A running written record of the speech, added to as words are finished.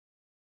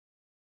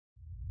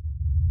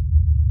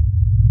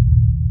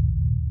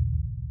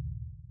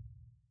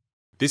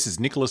This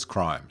is Nicholas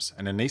Crimes,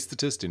 an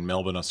anaesthetist in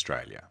Melbourne,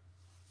 Australia.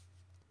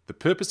 The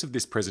purpose of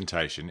this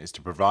presentation is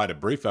to provide a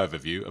brief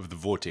overview of the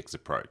Vortex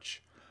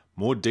Approach.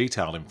 More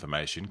detailed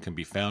information can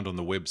be found on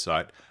the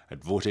website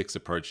at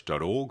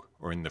vortexapproach.org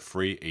or in the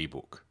free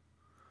ebook.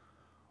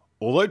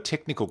 Although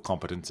technical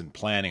competence and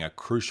planning are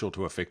crucial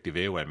to effective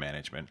airway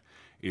management,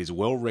 it is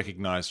well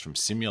recognised from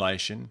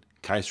simulation,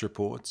 case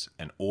reports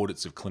and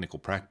audits of clinical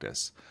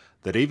practice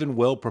that even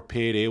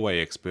well-prepared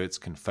airway experts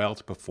can fail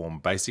to perform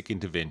basic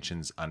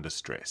interventions under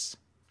stress.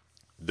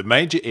 The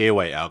major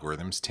airway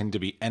algorithms tend to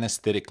be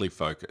anaesthetically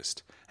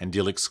focused and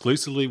deal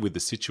exclusively with the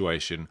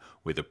situation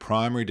where the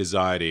primary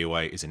desired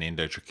airway is an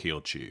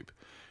endotracheal tube,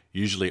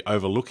 usually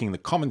overlooking the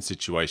common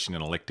situation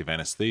in elective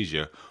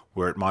anaesthesia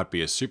where it might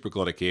be a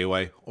supraglottic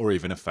airway or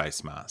even a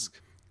face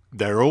mask.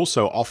 They are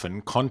also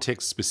often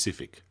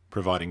context-specific,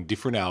 providing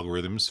different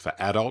algorithms for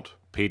adult,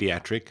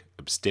 paediatric,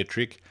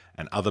 obstetric,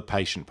 and other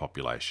patient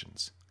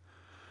populations.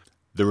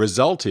 The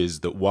result is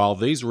that while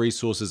these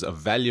resources are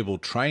valuable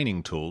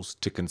training tools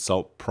to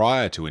consult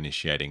prior to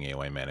initiating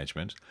airway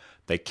management,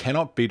 they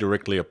cannot be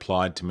directly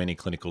applied to many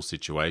clinical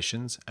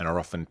situations and are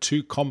often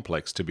too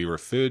complex to be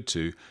referred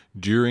to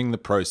during the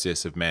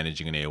process of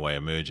managing an airway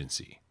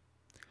emergency.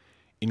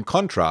 In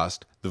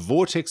contrast, the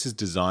Vortex is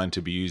designed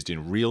to be used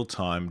in real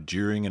time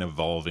during an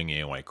evolving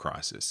airway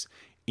crisis,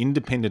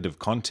 independent of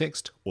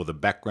context or the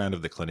background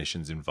of the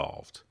clinicians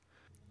involved.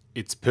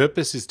 Its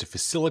purpose is to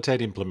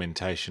facilitate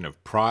implementation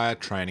of prior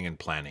training and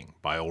planning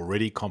by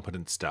already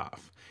competent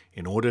staff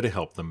in order to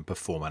help them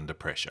perform under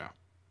pressure.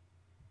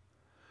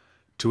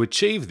 To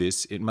achieve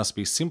this, it must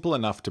be simple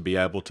enough to be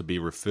able to be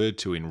referred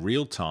to in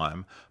real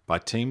time by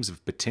teams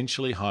of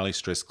potentially highly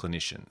stressed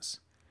clinicians.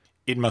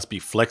 It must be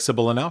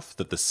flexible enough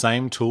that the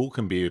same tool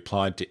can be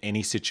applied to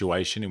any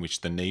situation in which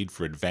the need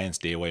for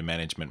advanced airway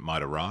management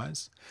might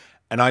arise,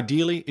 and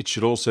ideally it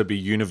should also be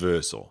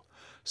universal,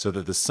 so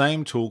that the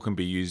same tool can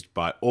be used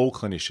by all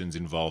clinicians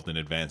involved in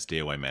advanced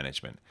airway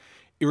management,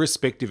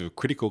 irrespective of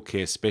critical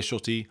care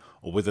specialty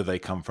or whether they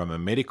come from a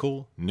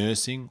medical,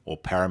 nursing or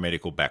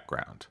paramedical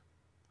background.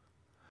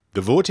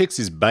 The Vortex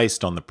is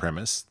based on the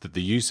premise that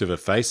the use of a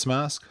face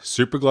mask,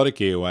 supraglottic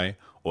airway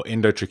or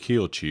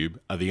endotracheal tube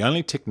are the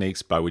only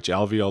techniques by which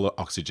alveolar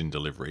oxygen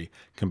delivery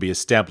can be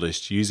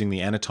established using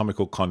the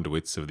anatomical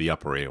conduits of the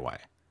upper airway.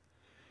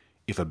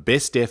 If a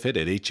best effort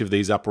at each of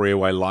these upper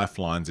airway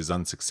lifelines is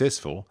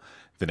unsuccessful,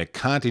 then a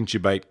can't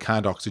intubate,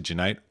 can't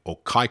oxygenate or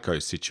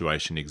KYKO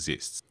situation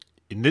exists.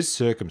 In this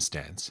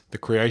circumstance, the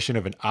creation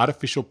of an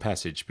artificial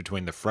passage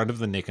between the front of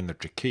the neck and the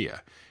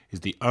trachea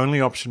is the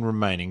only option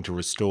remaining to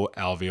restore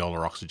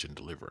alveolar oxygen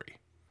delivery.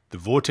 The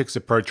Vortex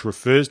approach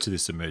refers to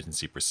this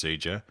emergency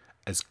procedure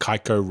as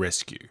KYKO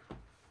rescue.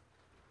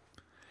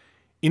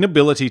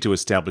 Inability to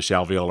establish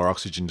alveolar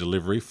oxygen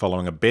delivery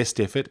following a best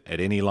effort at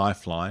any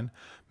lifeline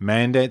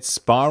mandates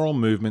spiral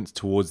movements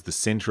towards the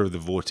centre of the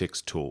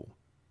Vortex tool.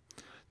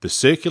 The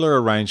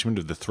circular arrangement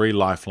of the three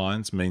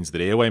lifelines means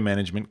that airway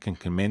management can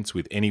commence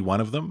with any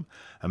one of them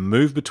and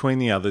move between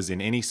the others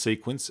in any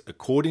sequence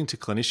according to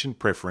clinician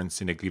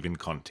preference in a given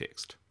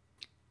context.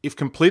 If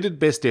completed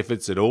best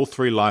efforts at all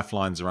three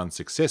lifelines are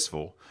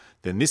unsuccessful,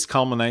 then this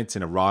culminates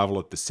in arrival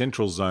at the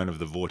central zone of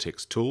the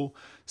Vortex tool,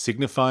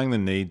 signifying the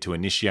need to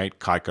initiate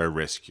KYKO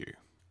rescue.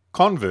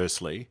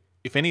 Conversely,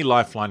 if any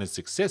lifeline is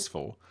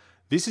successful,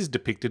 this is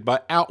depicted by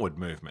outward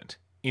movement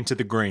into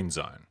the green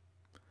zone.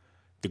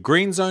 The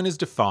green zone is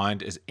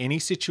defined as any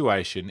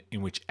situation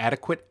in which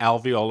adequate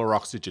alveolar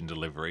oxygen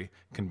delivery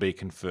can be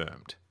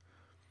confirmed.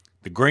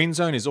 The green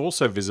zone is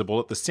also visible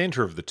at the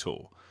centre of the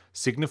tool,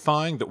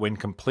 signifying that when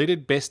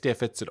completed best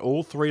efforts at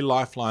all three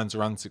lifelines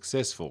are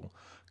unsuccessful,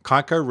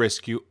 KYKO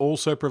rescue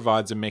also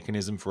provides a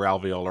mechanism for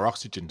alveolar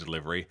oxygen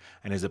delivery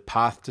and is a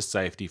path to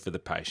safety for the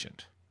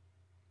patient.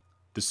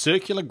 The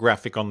circular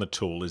graphic on the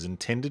tool is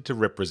intended to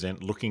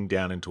represent looking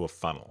down into a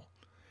funnel.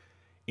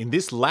 In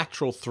this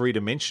lateral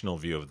three-dimensional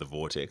view of the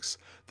Vortex,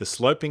 the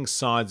sloping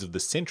sides of the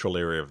central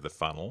area of the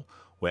funnel,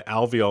 where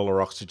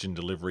alveolar oxygen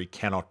delivery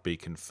cannot be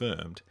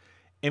confirmed,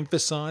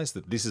 emphasise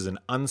that this is an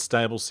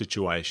unstable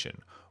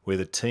situation where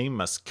the team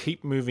must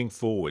keep moving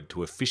forward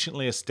to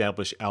efficiently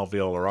establish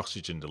alveolar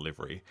oxygen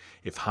delivery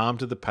if harm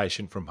to the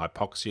patient from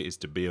hypoxia is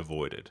to be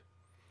avoided.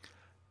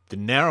 The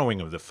narrowing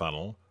of the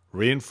funnel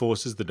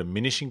reinforces the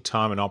diminishing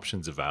time and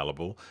options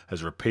available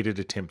as repeated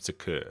attempts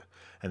occur,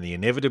 and the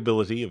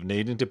inevitability of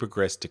needing to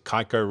progress to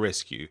KYKO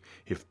rescue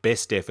if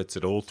best efforts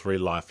at all three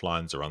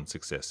lifelines are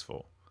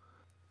unsuccessful.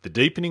 The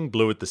deepening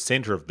blue at the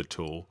centre of the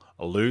tool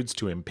alludes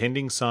to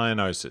impending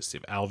cyanosis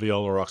if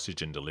alveolar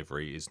oxygen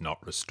delivery is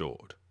not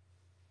restored.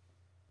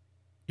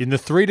 In the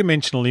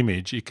three-dimensional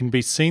image, it can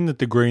be seen that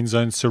the green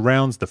zone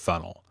surrounds the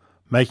funnel,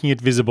 making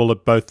it visible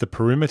at both the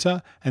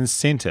perimeter and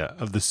centre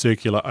of the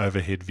circular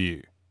overhead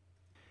view.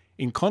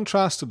 In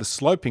contrast to the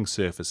sloping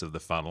surface of the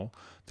funnel,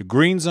 the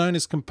green zone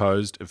is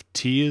composed of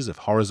tiers of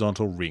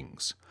horizontal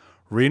rings,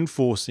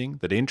 reinforcing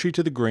that entry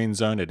to the green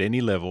zone at any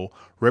level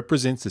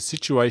represents a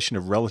situation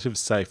of relative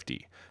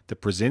safety that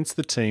presents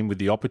the team with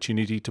the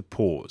opportunity to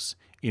pause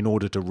in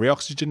order to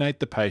reoxygenate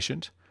the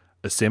patient,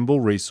 assemble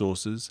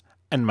resources,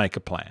 and make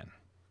a plan.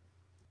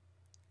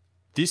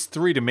 This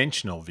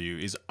three-dimensional view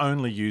is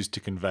only used to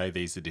convey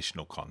these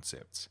additional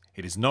concepts.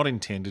 It is not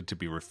intended to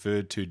be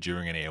referred to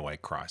during an airway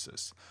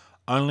crisis.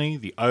 Only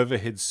the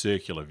overhead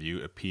circular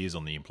view appears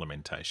on the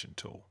implementation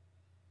tool.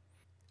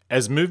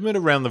 As movement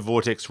around the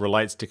vortex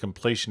relates to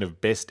completion of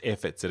best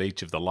efforts at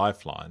each of the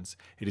lifelines,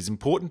 it is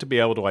important to be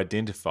able to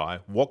identify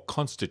what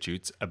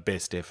constitutes a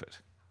best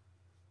effort.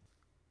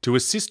 To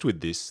assist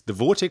with this, the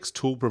Vortex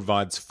tool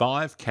provides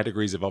 5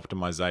 categories of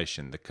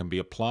optimization that can be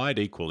applied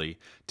equally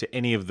to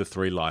any of the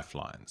 3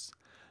 lifelines.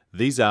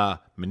 These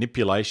are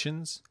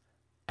manipulations,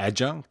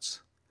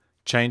 adjuncts,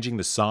 changing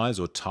the size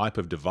or type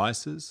of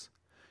devices,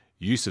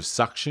 use of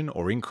suction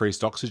or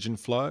increased oxygen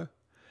flow,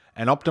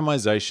 and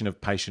optimization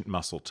of patient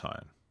muscle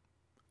tone.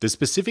 The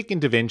specific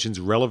interventions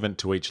relevant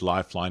to each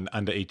lifeline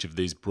under each of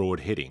these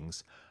broad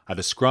headings are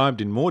described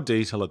in more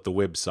detail at the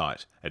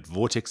website at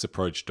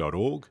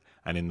vortexapproach.org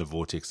and in the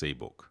Vortex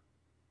ebook.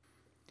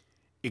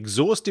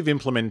 Exhaustive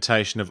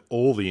implementation of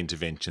all the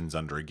interventions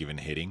under a given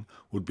heading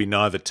would be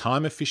neither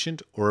time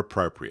efficient or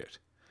appropriate.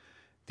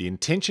 The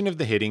intention of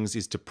the headings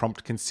is to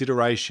prompt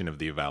consideration of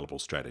the available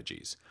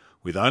strategies,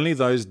 with only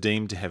those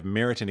deemed to have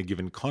merit in a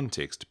given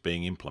context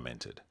being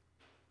implemented.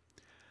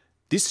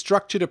 This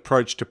structured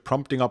approach to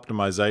prompting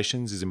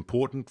optimizations is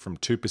important from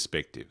 2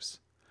 perspectives.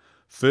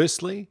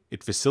 Firstly,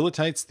 it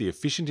facilitates the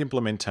efficient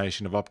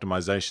implementation of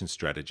optimization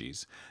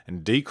strategies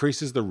and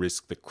decreases the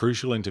risk that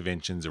crucial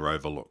interventions are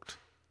overlooked.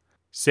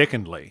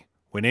 Secondly,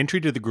 when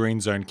entry to the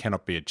green zone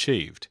cannot be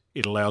achieved,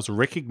 it allows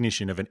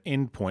recognition of an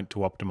endpoint to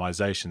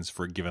optimizations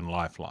for a given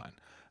lifeline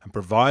and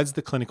provides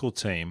the clinical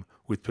team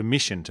with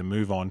permission to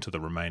move on to the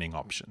remaining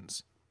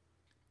options.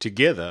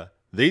 Together,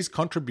 these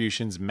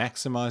contributions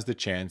maximize the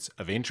chance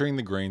of entering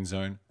the green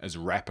zone as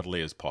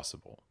rapidly as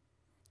possible.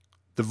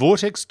 The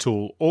Vortex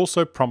tool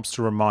also prompts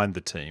to remind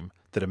the team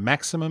that a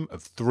maximum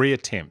of 3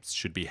 attempts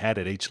should be had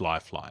at each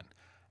lifeline,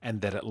 and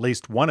that at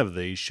least one of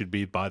these should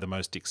be by the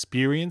most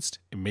experienced,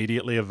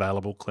 immediately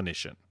available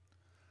clinician.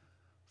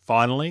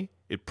 Finally,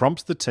 it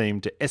prompts the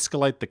team to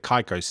escalate the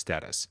Kyo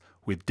status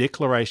with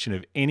declaration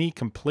of any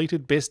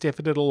completed best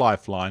effort at a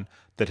lifeline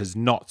that has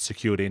not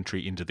secured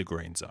entry into the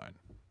green zone.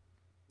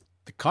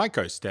 The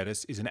Kyo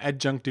status is an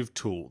adjunctive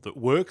tool that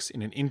works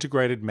in an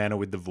integrated manner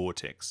with the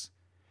Vortex.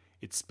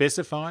 It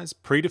specifies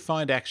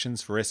predefined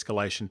actions for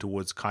escalation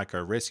towards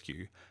Kyo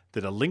rescue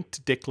that are linked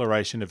to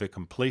declaration of a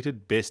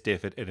completed best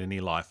effort at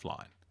any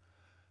lifeline.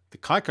 The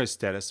Kyo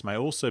status may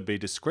also be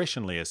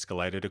discretionally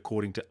escalated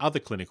according to other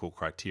clinical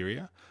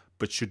criteria,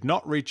 but should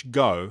not reach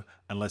go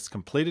unless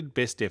completed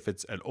best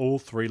efforts at all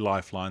 3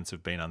 lifelines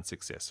have been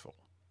unsuccessful.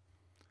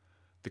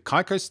 The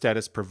Kyo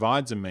status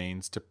provides a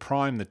means to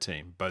prime the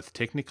team, both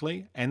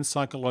technically and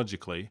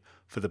psychologically,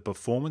 for the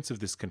performance of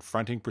this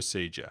confronting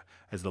procedure,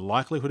 as the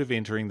likelihood of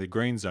entering the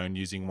green zone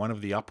using one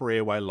of the upper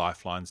airway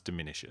lifelines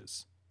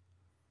diminishes.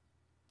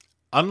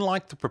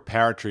 Unlike the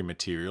preparatory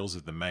materials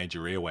of the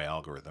major airway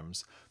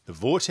algorithms, the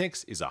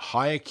Vortex is a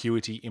high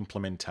acuity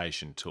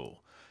implementation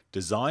tool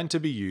designed to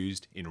be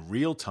used in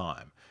real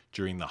time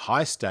during the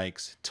high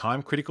stakes,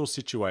 time critical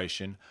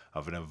situation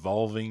of an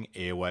evolving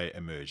airway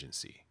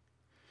emergency.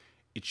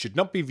 It should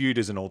not be viewed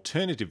as an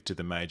alternative to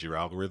the major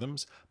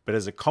algorithms, but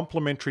as a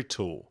complementary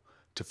tool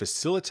to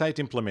facilitate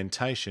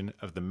implementation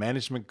of the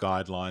management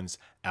guidelines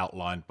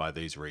outlined by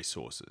these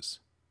resources.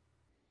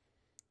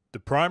 The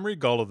primary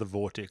goal of the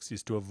Vortex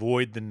is to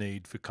avoid the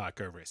need for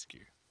Kyo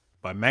rescue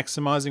by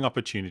maximising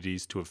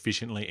opportunities to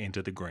efficiently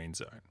enter the green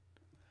zone.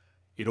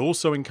 It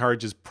also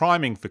encourages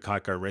priming for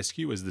Kyo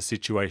rescue as the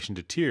situation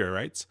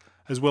deteriorates,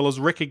 as well as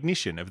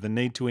recognition of the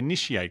need to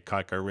initiate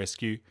Kyo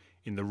rescue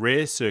in the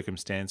rare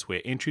circumstance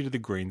where entry to the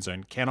green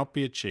zone cannot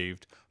be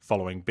achieved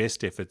following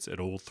best efforts at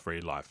all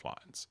 3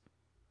 lifelines.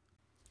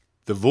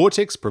 The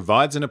Vortex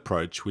provides an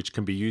approach which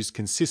can be used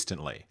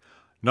consistently,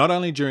 not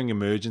only during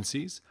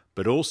emergencies,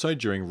 but also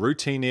during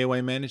routine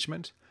airway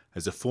management,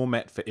 as a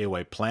format for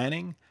airway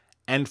planning,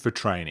 and for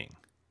training.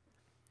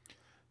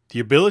 The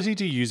ability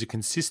to use a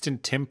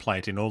consistent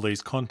template in all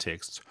these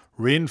contexts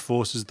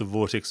reinforces the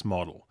Vortex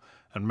model,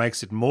 and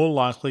makes it more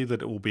likely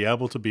that it will be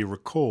able to be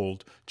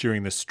recalled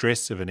during the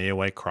stress of an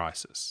airway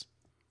crisis.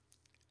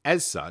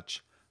 As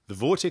such, the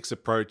Vortex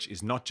approach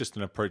is not just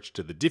an approach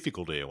to the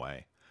difficult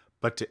airway,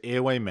 but to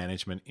airway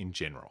management in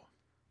general.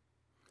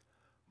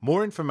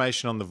 More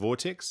information on the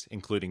Vortex,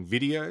 including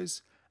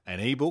videos, an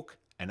ebook,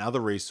 and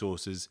other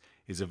resources,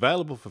 is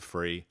available for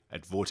free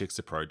at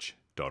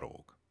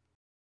vortexapproach.org.